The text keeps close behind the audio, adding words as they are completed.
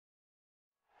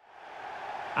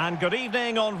And good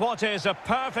evening on what is a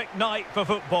perfect night for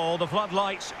football. The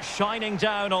floodlights shining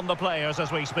down on the players as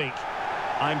we speak.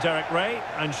 I'm Derek Ray,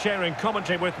 and sharing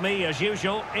commentary with me as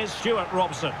usual is Stuart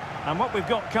Robson. And what we've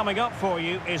got coming up for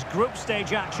you is group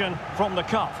stage action from the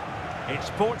Cup. It's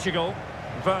Portugal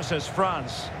versus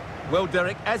France. Well,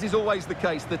 Derek, as is always the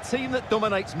case, the team that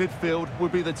dominates midfield will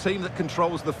be the team that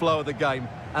controls the flow of the game.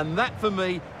 And that, for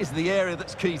me, is the area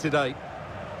that's key today.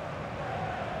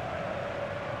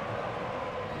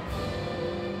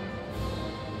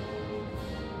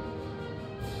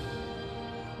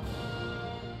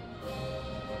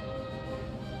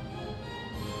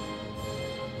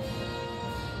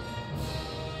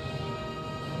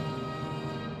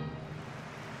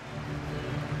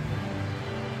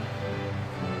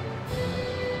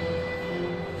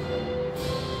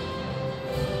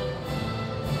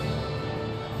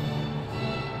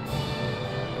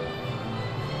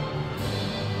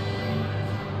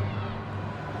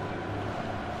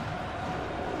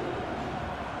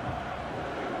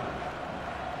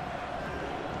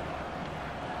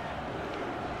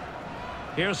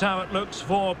 Here's how it looks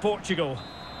for Portugal.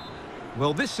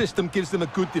 Well, this system gives them a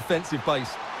good defensive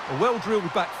base. A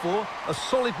well-drilled back four, a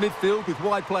solid midfield with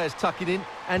wide players tucking in,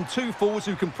 and two forwards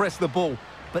who can press the ball.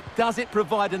 But does it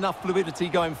provide enough fluidity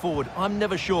going forward? I'm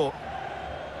never sure.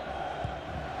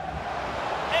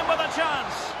 In with a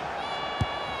chance.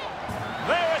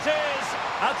 There it is.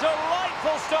 A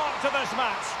delightful start to this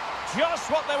match.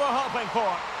 Just what they were hoping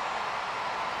for.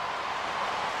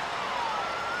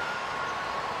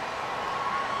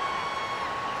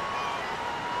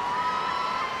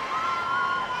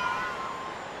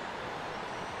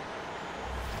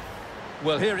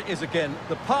 Well, here it is again.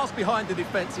 The pass behind the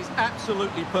defence is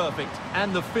absolutely perfect,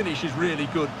 and the finish is really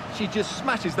good. She just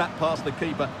smashes that past the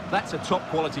keeper. That's a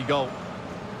top-quality goal.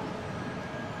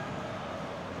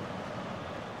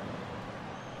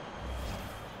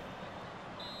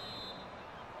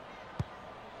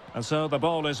 And so the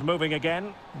ball is moving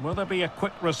again. Will there be a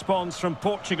quick response from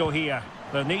Portugal here?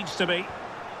 There needs to be.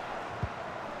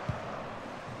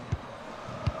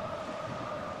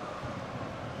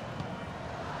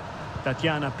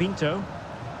 Tatiana Pinto.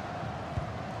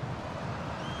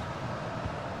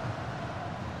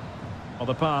 Well,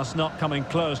 the pass not coming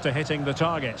close to hitting the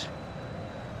target.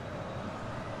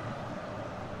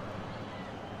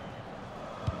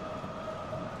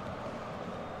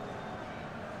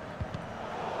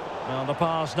 Well, the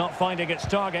pass not finding its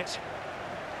target.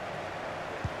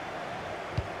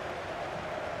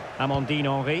 Amandine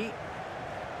Henry.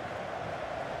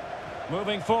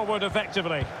 Moving forward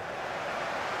effectively.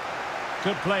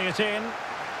 Could play it in.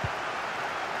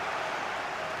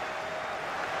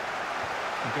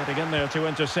 Getting in there to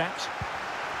intercept.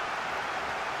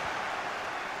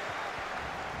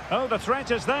 Oh, the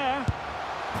threat is there.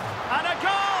 And a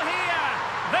goal here!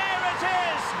 There it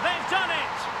is! They've done it!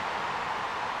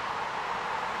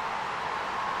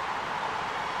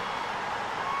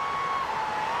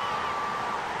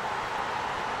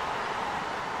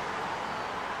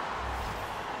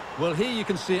 Well, here you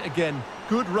can see it again.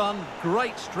 Good run,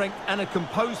 great strength, and a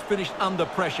composed finish under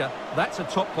pressure. That's a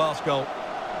top-class goal.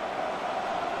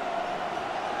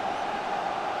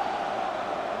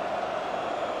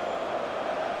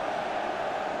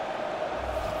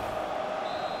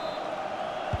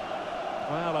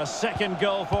 Well, a second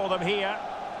goal for them here.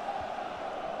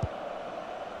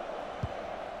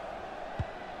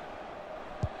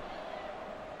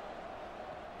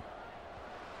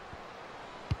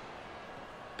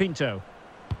 Pinto.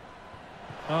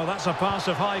 Oh, that's a pass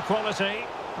of high quality.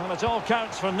 Well, it all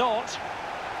counts for naught.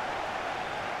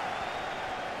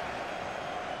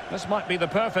 This might be the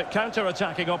perfect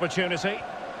counter-attacking opportunity.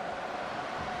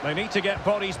 They need to get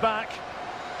bodies back.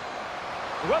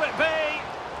 Will it be?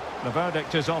 The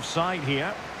verdict is offside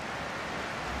here.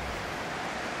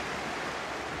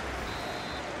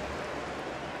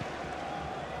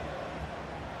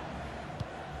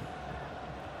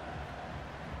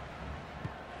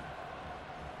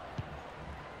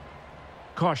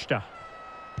 Costa.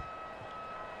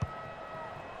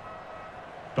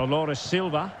 Dolores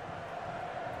Silva.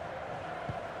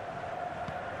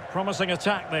 Promising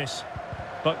attack this,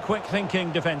 but quick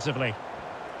thinking defensively.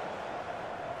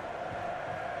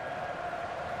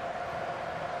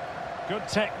 Good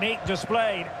technique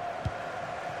displayed.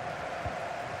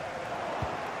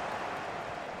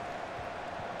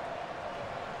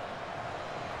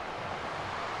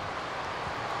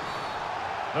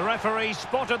 The referee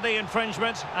spotted the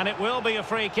infringement, and it will be a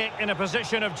free kick in a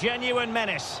position of genuine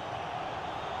menace.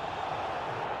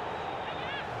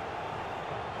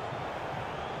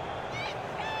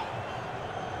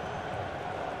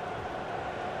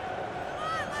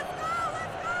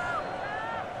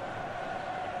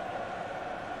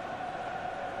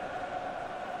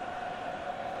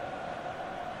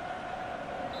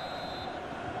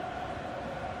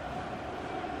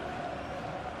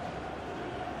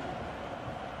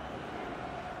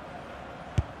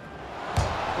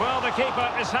 Well, the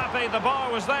keeper is happy the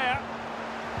bar was there.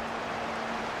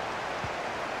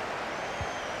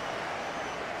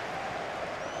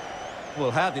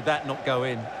 Well, how did that not go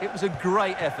in? It was a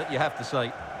great effort, you have to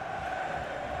say.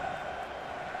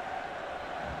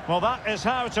 Well, that is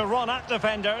how to run at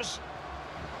defenders.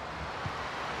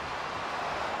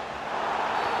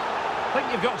 I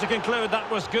think you've got to conclude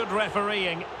that was good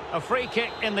refereeing. A free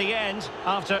kick in the end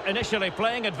after initially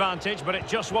playing advantage, but it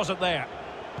just wasn't there.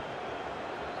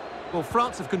 Well,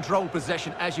 France have controlled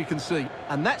possession, as you can see,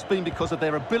 and that's been because of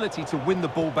their ability to win the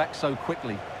ball back so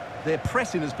quickly. Their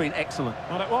pressing has been excellent.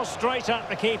 Well, it was straight at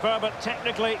the keeper, but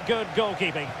technically good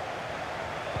goalkeeping.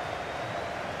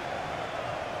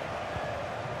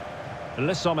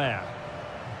 Le Sommer.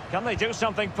 Can they do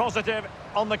something positive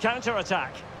on the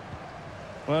counter-attack?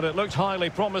 Well, it looked highly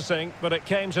promising, but it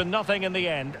came to nothing in the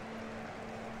end.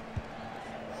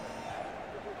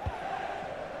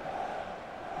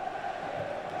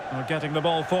 We're getting the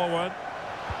ball forward.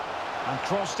 And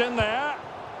crossed in there.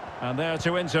 And there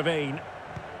to intervene.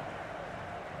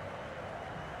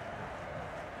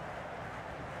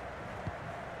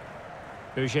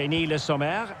 Eugénie Le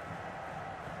Sommer.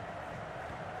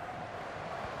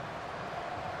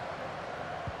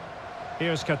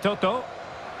 Here's Katoto.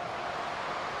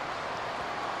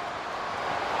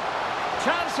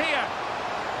 Chance here.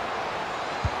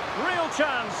 Real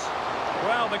chance.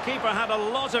 Well, the keeper had a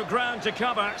lot of ground to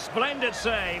cover. Splendid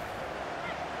save.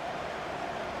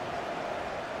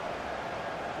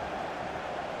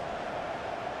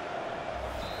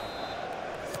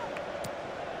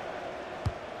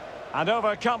 And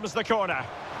over comes the corner.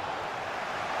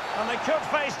 And they could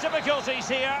face difficulties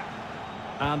here.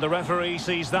 And the referee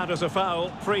sees that as a foul.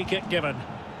 Free kick given.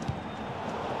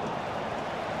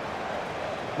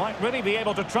 Might really be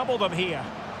able to trouble them here.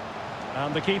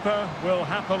 And the keeper will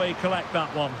happily collect that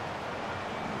one.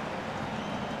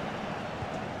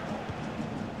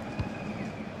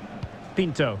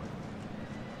 Pinto.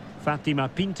 Fatima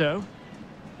Pinto.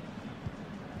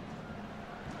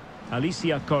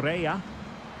 Alicia Correa.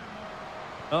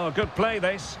 Oh, good play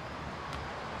this.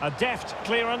 A deft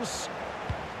clearance.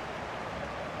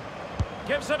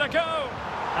 Gives it a go.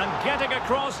 And getting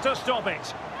across to stop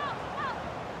it.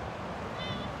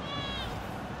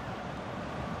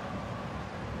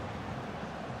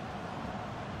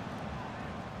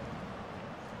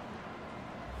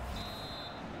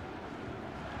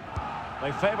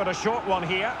 They favoured a short one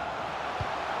here.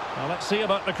 Well, let's see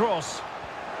about the cross.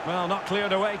 Well, not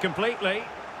cleared away completely.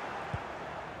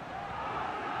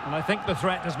 And I think the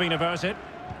threat has been averted.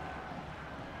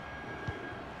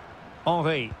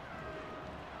 Henry.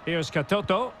 Here's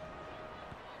Katoto.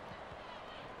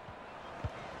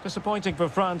 Disappointing for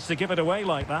France to give it away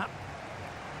like that.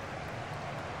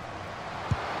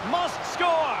 Must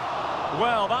score!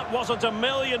 Well, that wasn't a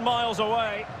million miles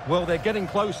away. Well, they're getting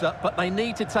closer, but they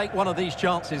need to take one of these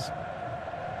chances.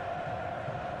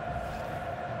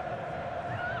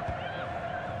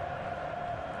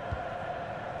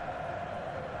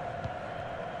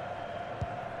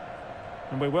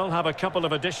 And we will have a couple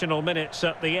of additional minutes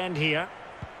at the end here.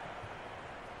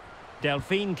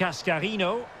 Delphine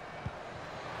Cascarino.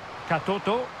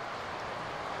 Katoto.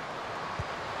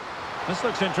 This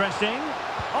looks interesting.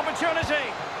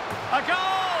 Opportunity. A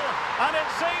goal! And it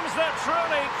seems they're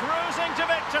truly cruising to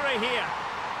victory here.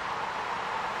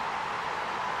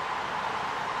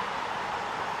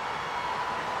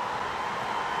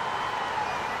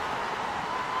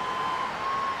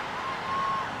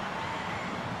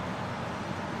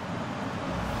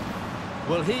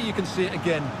 Well, here you can see it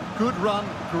again. Good run,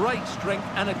 great strength,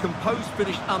 and a composed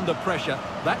finish under pressure.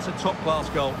 That's a top-class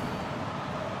goal.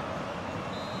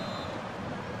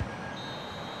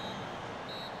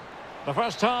 The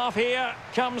first half here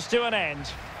comes to an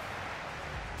end.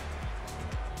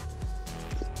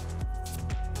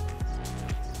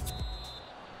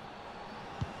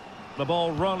 The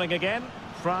ball rolling again.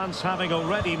 France having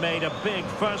already made a big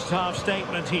first half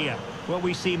statement here. Will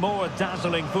we see more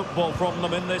dazzling football from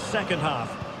them in this second half?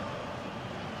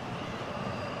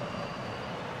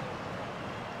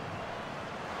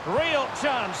 Real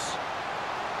chance.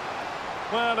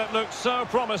 Well, it looked so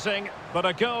promising, but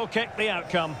a goal kicked the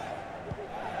outcome.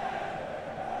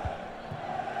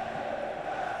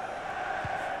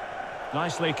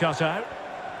 Nicely cut out.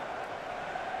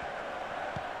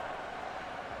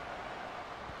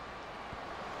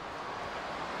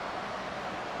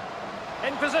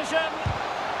 In position.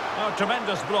 Oh,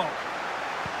 tremendous block.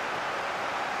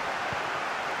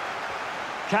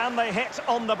 Can they hit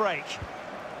on the break?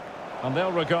 And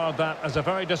they'll regard that as a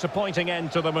very disappointing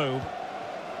end to the move.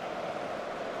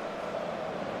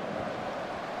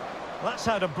 That's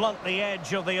how to blunt the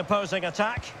edge of the opposing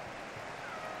attack.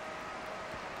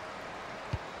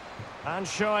 And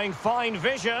showing fine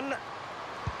vision.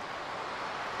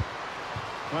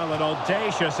 Well, an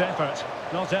audacious effort.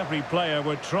 Not every player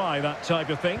would try that type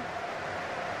of thing.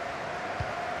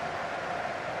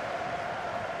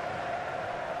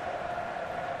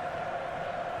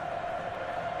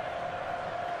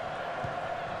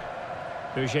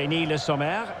 Eugénie Le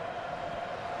Sommer.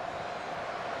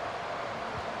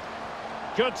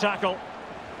 Good tackle.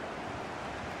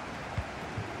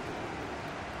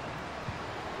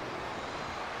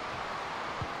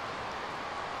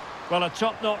 Well, a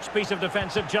top-notch piece of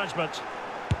defensive judgment.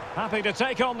 Happy to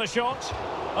take on the shot.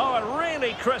 Oh, a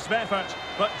really crisp effort,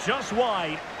 but just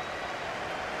wide.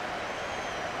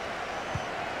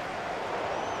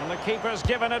 And the keeper's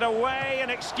given it away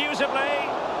inexcusably.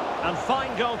 And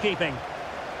fine goalkeeping.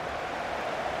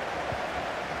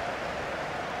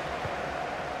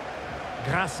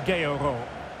 Grace-Guéraud.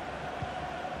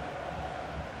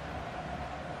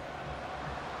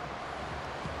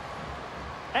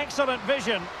 Excellent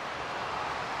vision.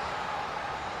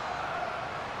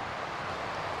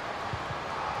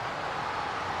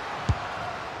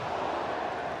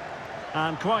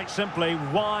 And quite simply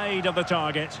wide of the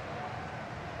target.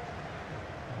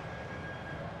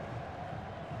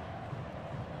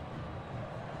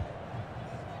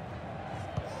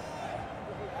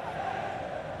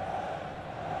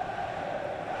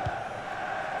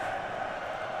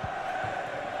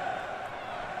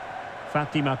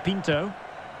 Fatima Pinto.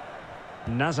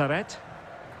 Nazareth.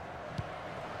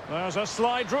 There's a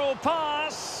slide rule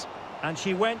pass. And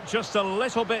she went just a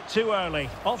little bit too early.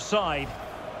 Offside.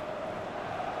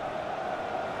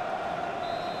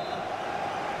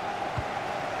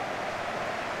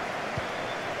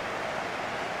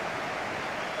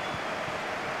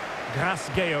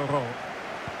 Grace-Guéraud.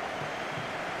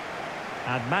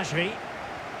 And Majri.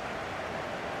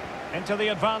 Into the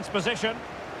advanced position.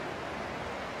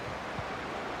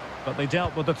 But they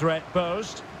dealt with the threat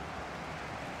posed.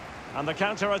 And the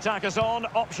counter-attack is on.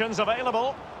 Options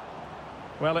available.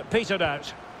 Well, it petered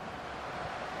out.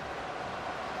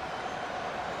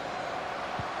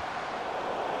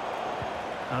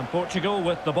 And Portugal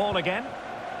with the ball again.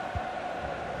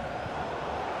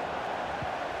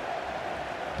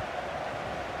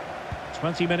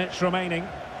 "20 minutes remaining.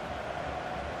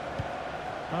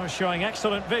 Oh, showing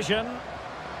excellent vision.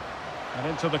 And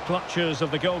into the clutches of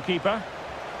the goalkeeper.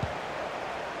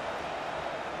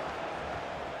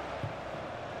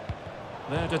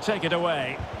 There to take it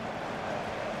away.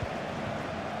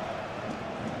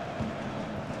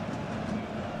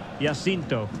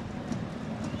 Jacinto.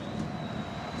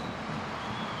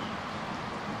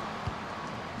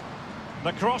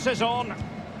 The cross is on.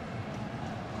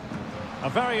 A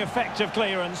very effective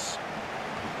clearance.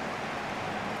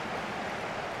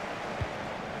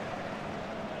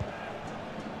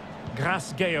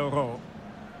 Grace-Guéraud.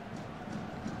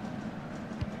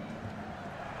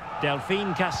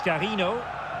 Delphine Cascarino.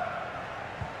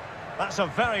 That's a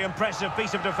very impressive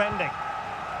piece of defending.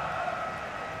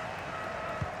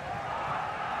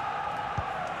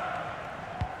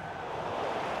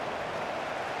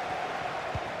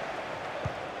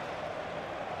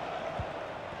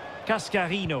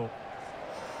 Cascarino.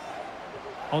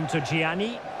 On to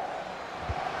Gianni.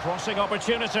 Crossing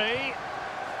opportunity.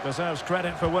 Deserves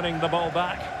credit for winning the ball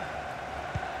back.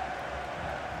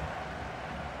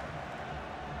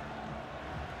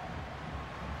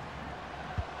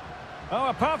 Oh,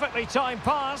 a perfectly timed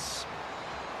pass.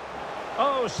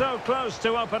 Oh, so close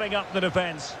to opening up the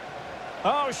defence.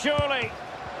 Oh, surely.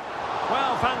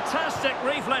 Well, fantastic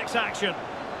reflex action.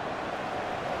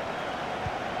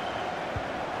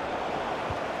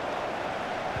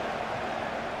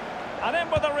 And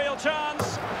in with a real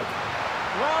chance.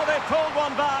 Well, they pulled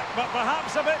one back, but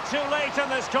perhaps a bit too late in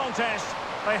this contest.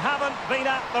 They haven't been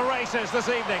at the races this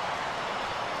evening.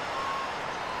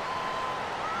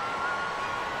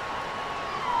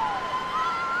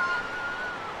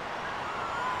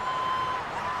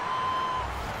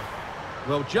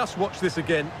 Well, just watch this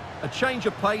again. A change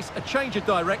of pace, a change of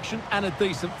direction, and a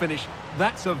decent finish.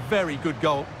 That's a very good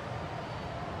goal.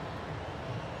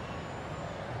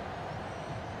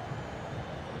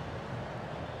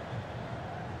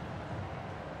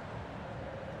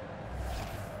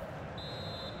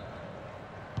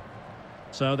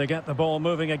 So they get the ball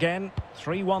moving again.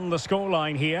 3-1 the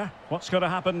scoreline here. What's going to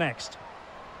happen next?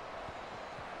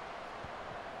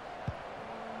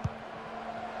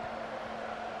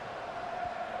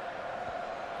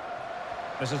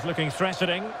 This is looking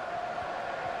threatening.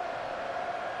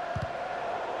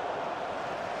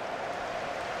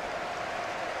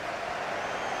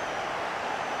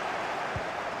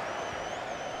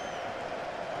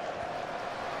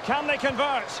 Can they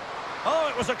convert? Oh,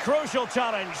 it was a crucial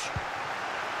challenge.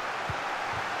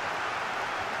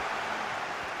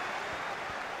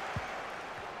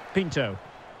 Pinto.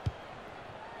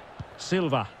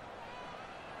 Silva.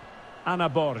 Ana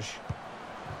Borges.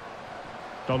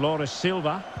 Dolores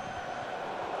Silva.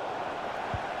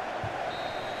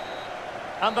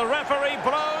 And the referee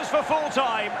blows for full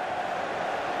time.